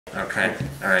Okay.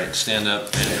 Alright, stand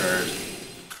up,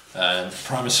 Vanguard.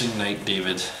 Promising Knight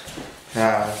David.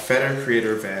 Fenrir,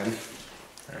 Creator, Van.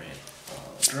 Alright.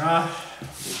 Draw.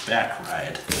 Back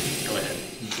ride. Go ahead.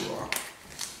 Draw.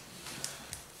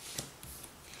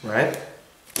 Right?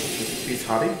 Beast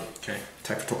Hobby. Okay.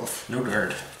 Attack for 12. No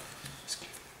guard.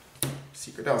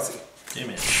 Secret Elsie.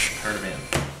 Damage. Card of Van.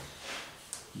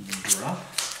 Draw.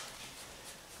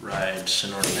 Ride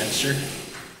Sonora Lancer.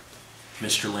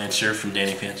 Mr. Lancer from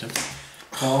Danny Phantom.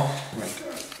 Call. Oh my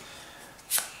god.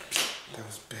 That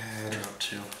was bad. Drop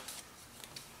 2.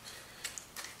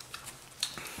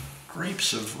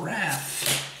 Grapes of Wrath.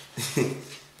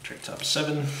 Trick top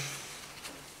 7.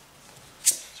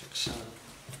 6, 7.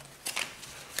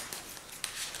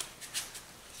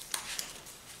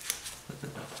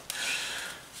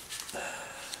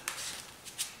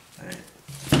 Alright.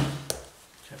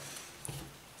 Okay.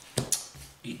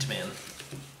 8 man.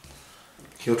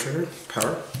 Heal trigger.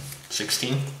 Power.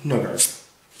 16. No guard.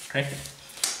 Okay.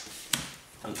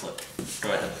 Unflip. Go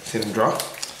ahead. Hit and draw.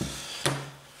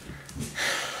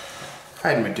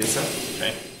 Hide Medusa.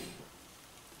 Okay.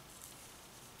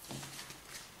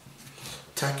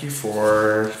 Attack you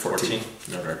for 14.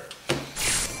 No guard.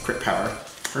 Crit power.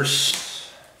 First,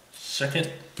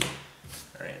 second.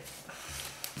 Alright.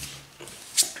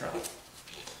 Draw.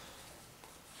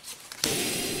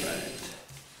 Right.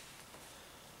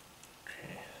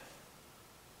 Okay.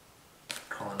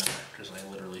 Calling it because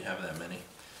I literally have that many.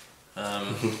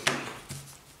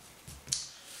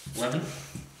 11.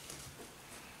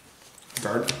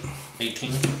 Guard.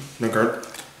 18. No guard.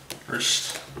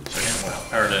 First, second, wow.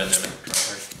 Power to enemy. Draw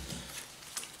card.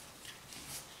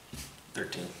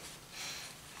 13.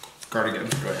 Guard again.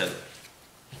 Go ahead.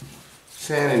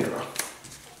 Sand and draw.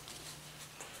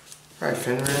 Alright,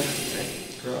 Fenrir. Okay.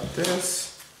 Drop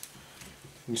this.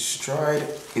 And stride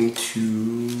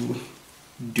into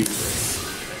Doombrace.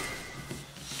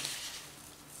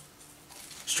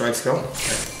 Stride skill.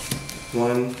 Okay.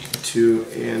 1, 2,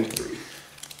 and 3.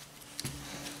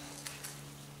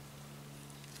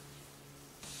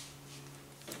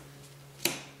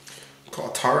 Call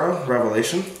Tara,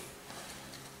 Revelation.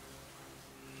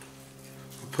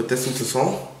 Put this into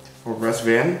Soul. Or rest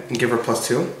Van and give her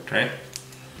 +2. Okay.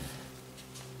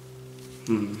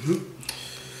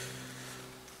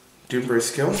 Doombrace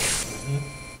skill.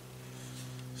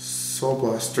 Soul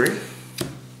Blast 3.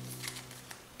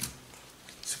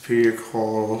 Superior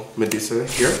Call Medusa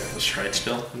here. The stride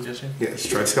skill, I'm guessing? Yeah,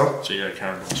 stride skill. So you got a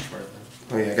counter blast for it then.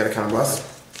 Oh yeah, I got a counter blast.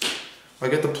 I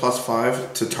get the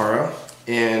 +5 to Tara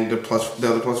and the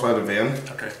other +5 to Van.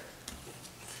 Okay.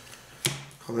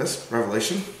 Call this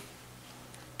Revelation.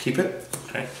 Keep it.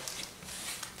 Okay.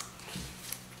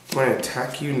 I'm going to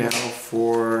attack you now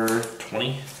for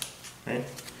 20. Right.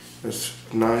 there's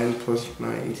 9 +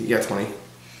 9, 18. Yeah, 20.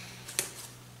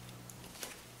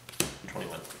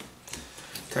 21.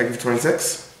 Attack you for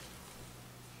 26.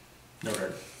 No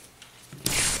guard.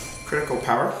 Critical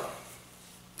power.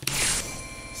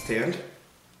 Stand.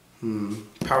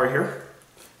 Power here.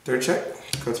 Third check.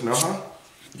 Go to Noha.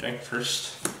 Okay,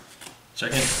 first.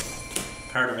 Second.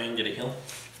 Power to Van, get a heal.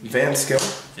 Van skill.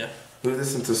 Yeah. Move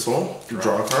this into Soul.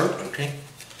 Draw a card. Okay.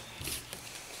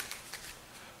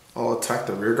 I'll attack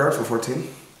the rear guard for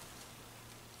 14.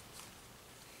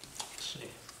 Let's see.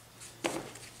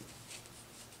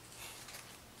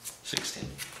 16.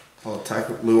 I'll attack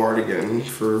Luard again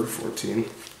for 14.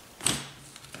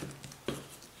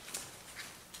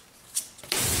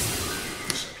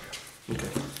 Okay.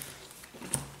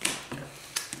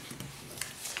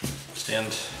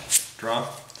 Stand. Draw.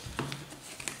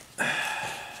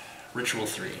 Ritual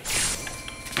 3.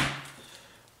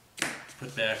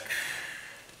 Put back,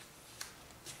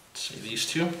 let's say these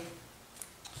two.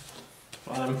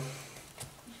 Bottom.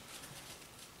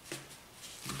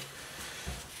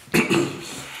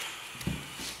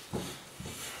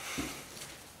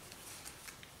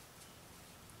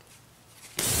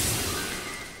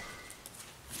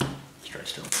 Strike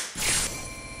still.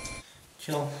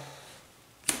 Kill.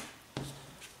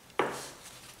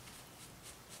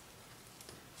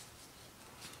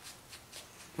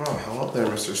 Oh, hell up there,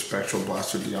 Mr. Spectral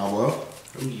Blaster Diablo.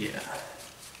 Oh yeah.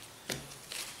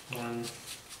 1,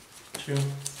 2.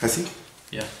 I see.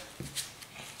 Yeah.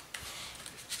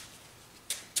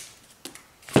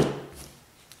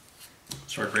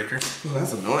 Swordbreaker. Oh,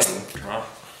 that's annoying. Draw.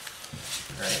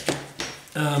 Alright.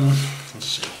 Let's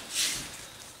see.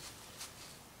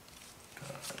 1,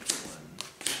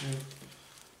 2.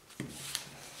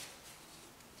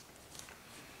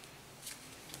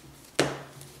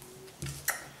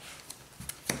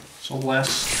 Soul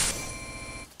Blast.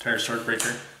 Tire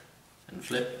Swordbreaker. And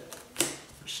flip.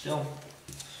 For still.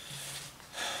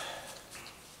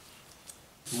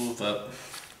 Move up.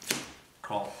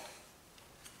 Call.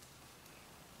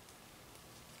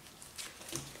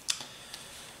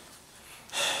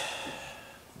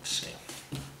 Let's see.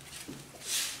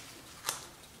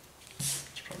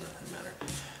 It's probably not gonna matter.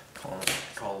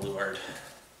 Call Luard.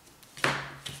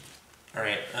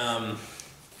 Alright,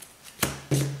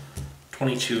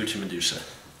 22 to Medusa.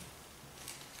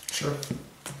 Sure.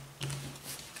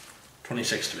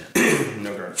 26 to me.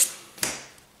 No guard.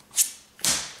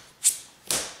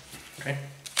 Okay.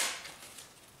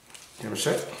 Damage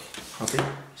check. Copy.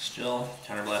 Still,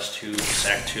 counterblast 2,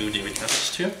 sack 2, David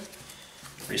Nexus 2.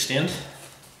 Restand.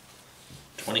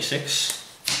 26.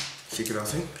 Secret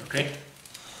Elsie. Okay.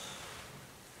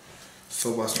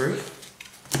 Soul Blast 3.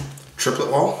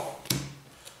 Triplet Wall.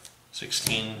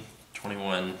 16,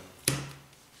 21,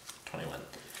 21.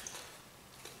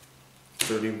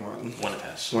 31. One to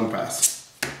pass. One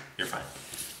pass. You're fine.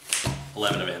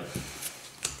 11 of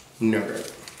in. No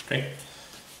guard. Okay.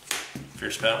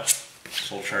 Fierce Bout.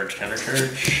 Soul Charge, Counter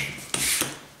Charge.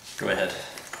 Go ahead.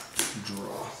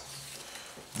 Draw.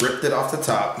 Ripped it off the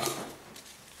top.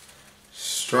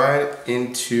 Stride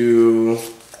into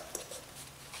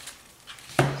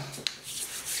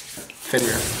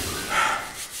Fenrir.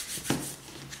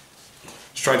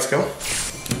 Stride skill.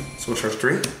 Soul Charge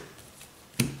 3.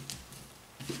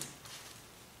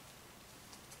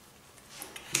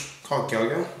 Call it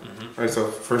Galgo. Alright, so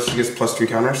first she gets +3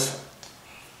 counters.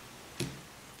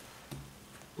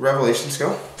 Revelation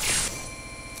skill.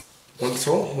 1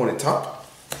 soul, 1 at top.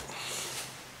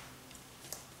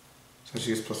 So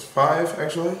she gets +5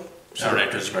 actually.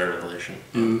 Alright, because by Revelation.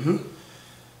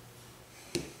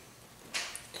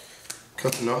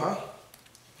 Kotonoha.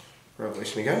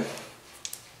 Revelation again.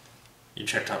 You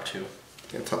check top 2.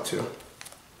 Yeah, top 2.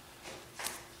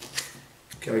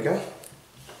 Okay, we go.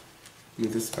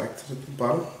 Move this back to the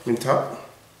bottom. I mean top.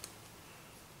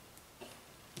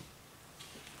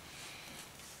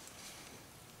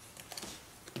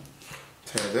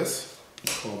 Tear this.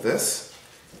 Call this.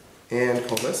 And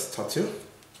call this. Top 2.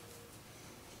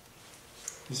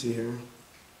 You see here.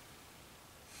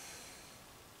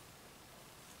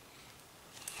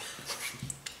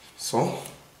 Soul.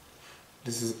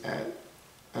 This is at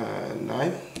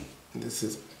 9. And this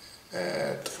is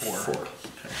at 4. Okay.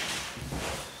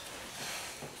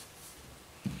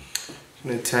 I'm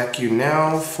gonna attack you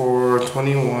now for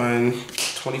 21,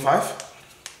 25.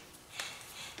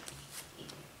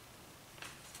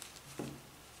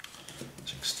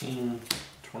 $16,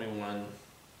 21,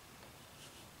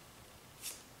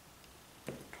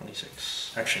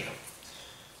 26. Actually, no.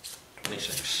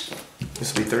 26.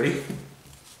 This will be 30.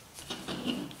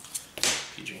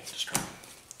 PG, destroy.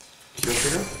 Heal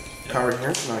trigger. Power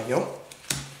here, not heal.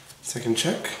 Second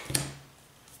check.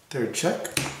 Third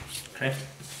check. Okay.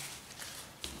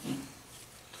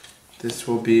 This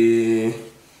will be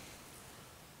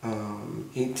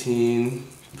 18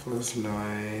 plus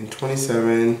 9,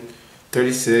 27,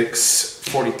 36,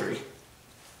 43.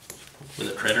 With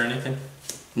a crit or anything?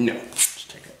 No.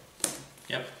 Just take it.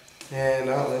 Yep. And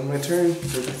I'll end my turn.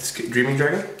 Dreaming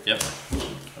Dragon? Yep.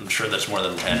 I'm sure that's more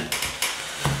than 10.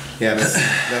 Yeah, that's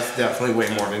definitely way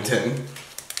more than 10.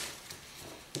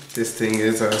 This thing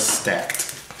is stacked.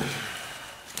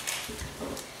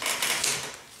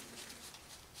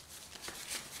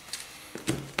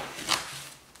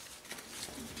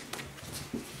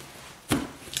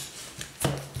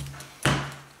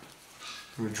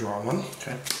 I'm gonna draw 1.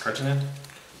 Okay. Cards in hand?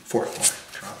 4.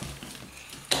 Drop.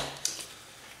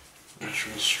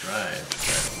 Ritual Stride.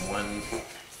 Got 1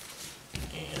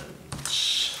 and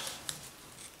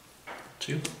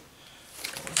 2.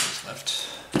 Got 1 piece left.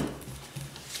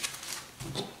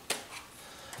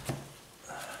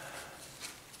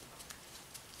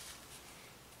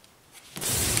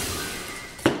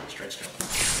 Stride skill.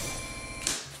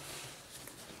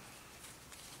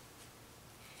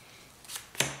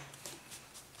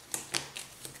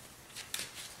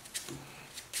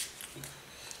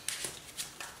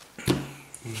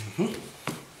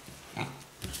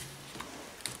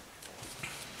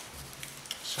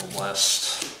 So last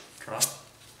drop.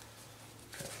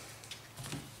 Okay.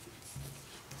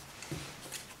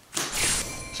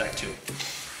 Sack 2.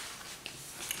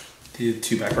 Do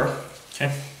 2 back row.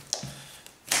 Okay.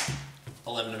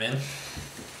 11 to min.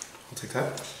 I'll take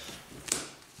that.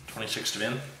 26 to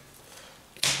min.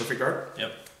 Perfect guard.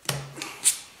 Yep.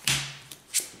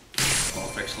 All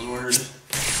effects Luard.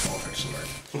 All effects Luard.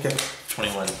 Okay.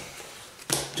 21.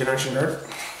 Generation guard.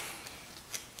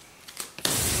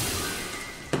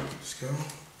 Let's go.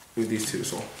 Move these 2 to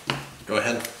soul. Go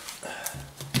ahead.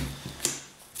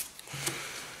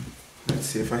 Let's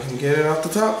see if I can get it off the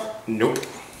top. Nope.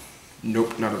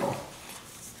 Nope, not at all.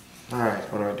 Alright,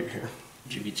 what do I do here?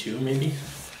 GB2 maybe?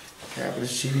 Yeah, but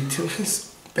this GB2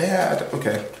 is bad.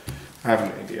 Okay, I have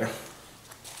an idea.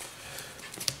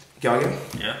 Galleon?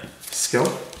 Yeah. Skill.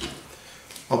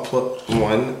 I'll put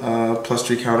 1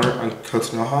 +3 counter on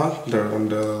Kotanaha, they're on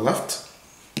the left.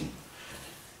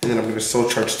 And then I'm going to soul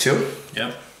charge 2.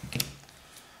 Yep.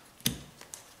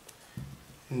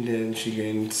 And then she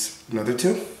gains another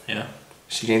 2. Yeah.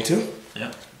 She gained 2.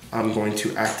 Yeah. I'm going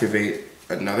to activate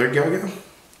another Galga.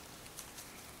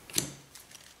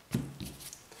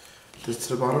 This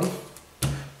to the bottom.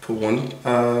 Put 1,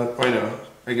 I know.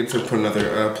 I get to put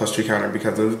another +3 counter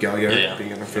because of Galga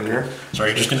being in a Fenrir. So are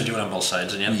you just going to do it on both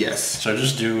sides again? Yes. So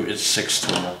just do, it's 6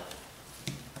 total.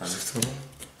 6 total?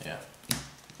 Yeah.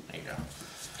 There you go.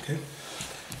 Okay.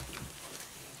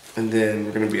 And then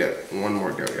we're going to be at 1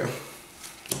 more Galga.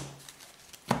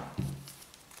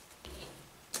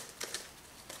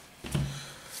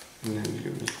 And then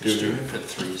you're going to do put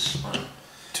 3s on.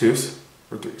 2s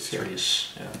or 3s? Yeah.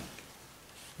 3s, yeah.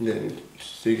 And then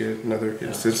so you get another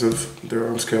instance of their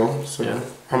own skill. So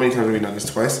how many times have we done this?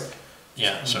 Twice?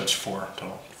 Yeah, so it's 4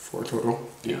 total. 4 total?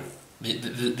 Yeah.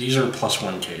 These are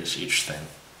 +1Ks each thing.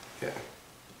 Yeah.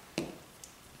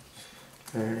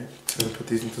 Alright, so put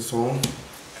these into soul.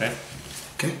 Okay.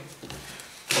 Okay.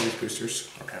 All these boosters.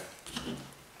 Okay.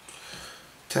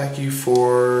 Attack you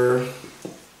for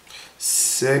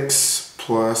 6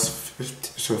 plus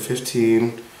 15, so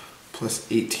 15 plus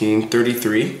 18,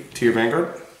 33 to your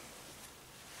Vanguard.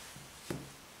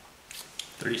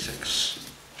 36.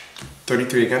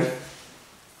 33 again.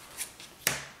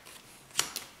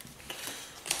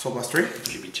 Soul Blast 3.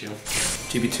 GB2.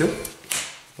 GB2.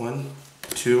 1,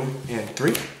 2, and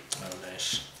 3. Oh,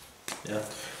 nice. Yeah.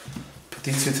 Put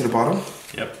these 2 to the bottom.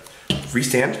 Yep.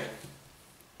 Restand.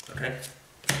 Okay.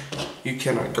 You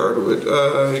cannot guard with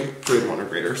grade 1 or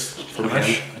graders. How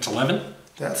much? It's 11?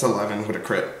 That's 11 with a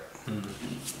crit.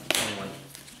 21.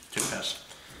 2 pass.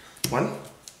 1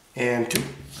 and 2.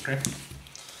 Okay.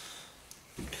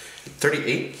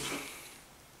 38.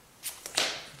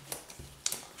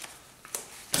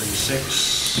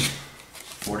 36.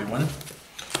 41.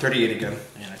 38 again.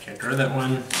 And I can't draw that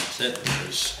one. That's it.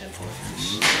 There's handful of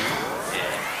things.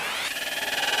 Yeah.